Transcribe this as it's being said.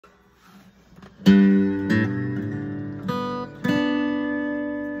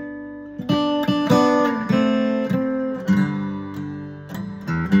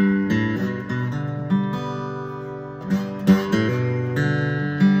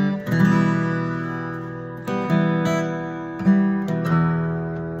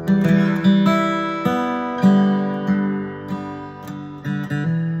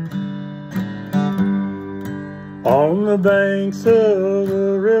banks of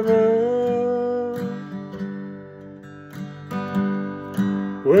the river,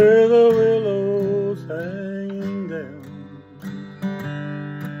 where the willows hanging down,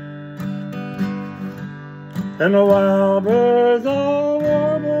 and the wild birds all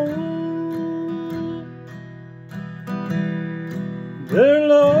warble their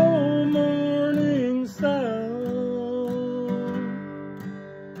low morning sound.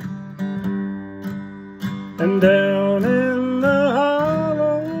 And down in the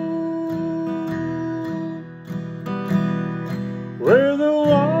hollow, where the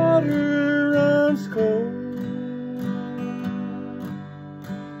water runs cold,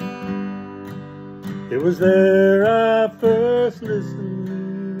 it was there I first listened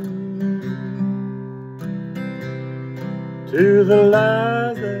to the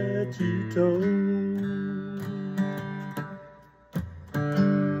lies that you told.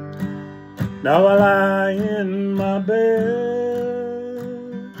 Now I lie in my bed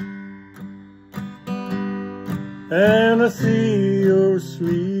and I see your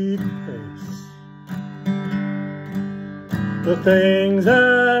sweet face. The things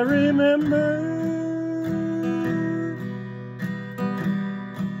I remember,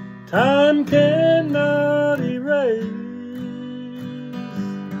 time cannot erase.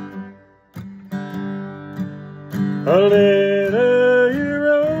 A letter you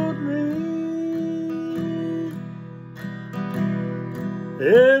wrote me,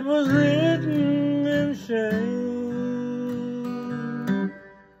 it was written in shame,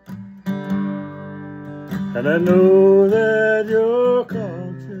 and I know that your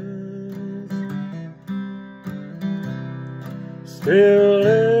conscience still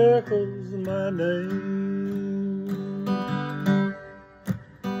echoes my name.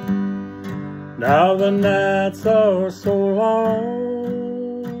 Now the nights are so long,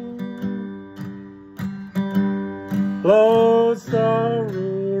 Lord,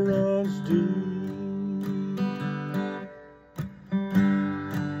 sorrow runs deep,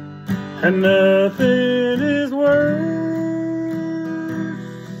 and nothing is worse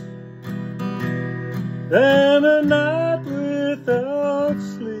than a night without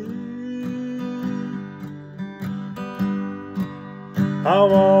sleep. I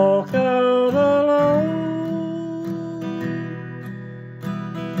walk out alone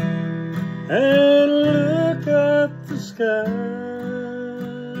and look at the sky,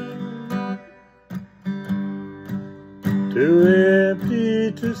 too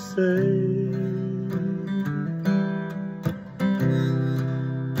empty to say,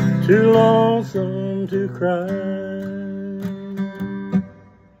 too lonesome to cry.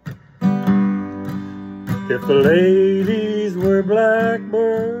 If the ladies were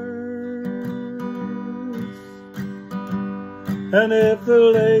blackbirds, and if the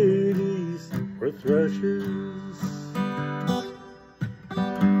ladies were thrushes,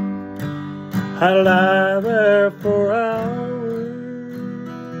 I'd lie there for hours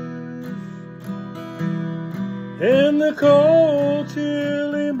in the cold,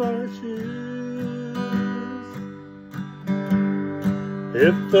 chilly marshes.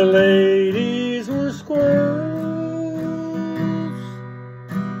 If the ladies were squirrels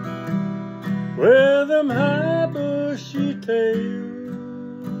with them high bushy tails,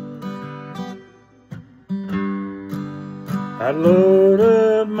 I load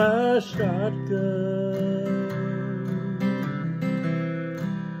up my shotgun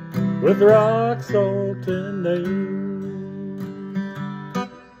with rock, salt, and nails.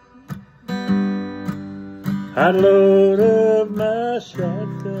 I'd load up my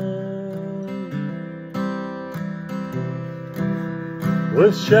shotgun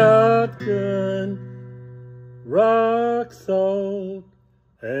with shotgun, rock, salt,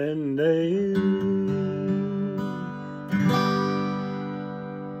 and nails.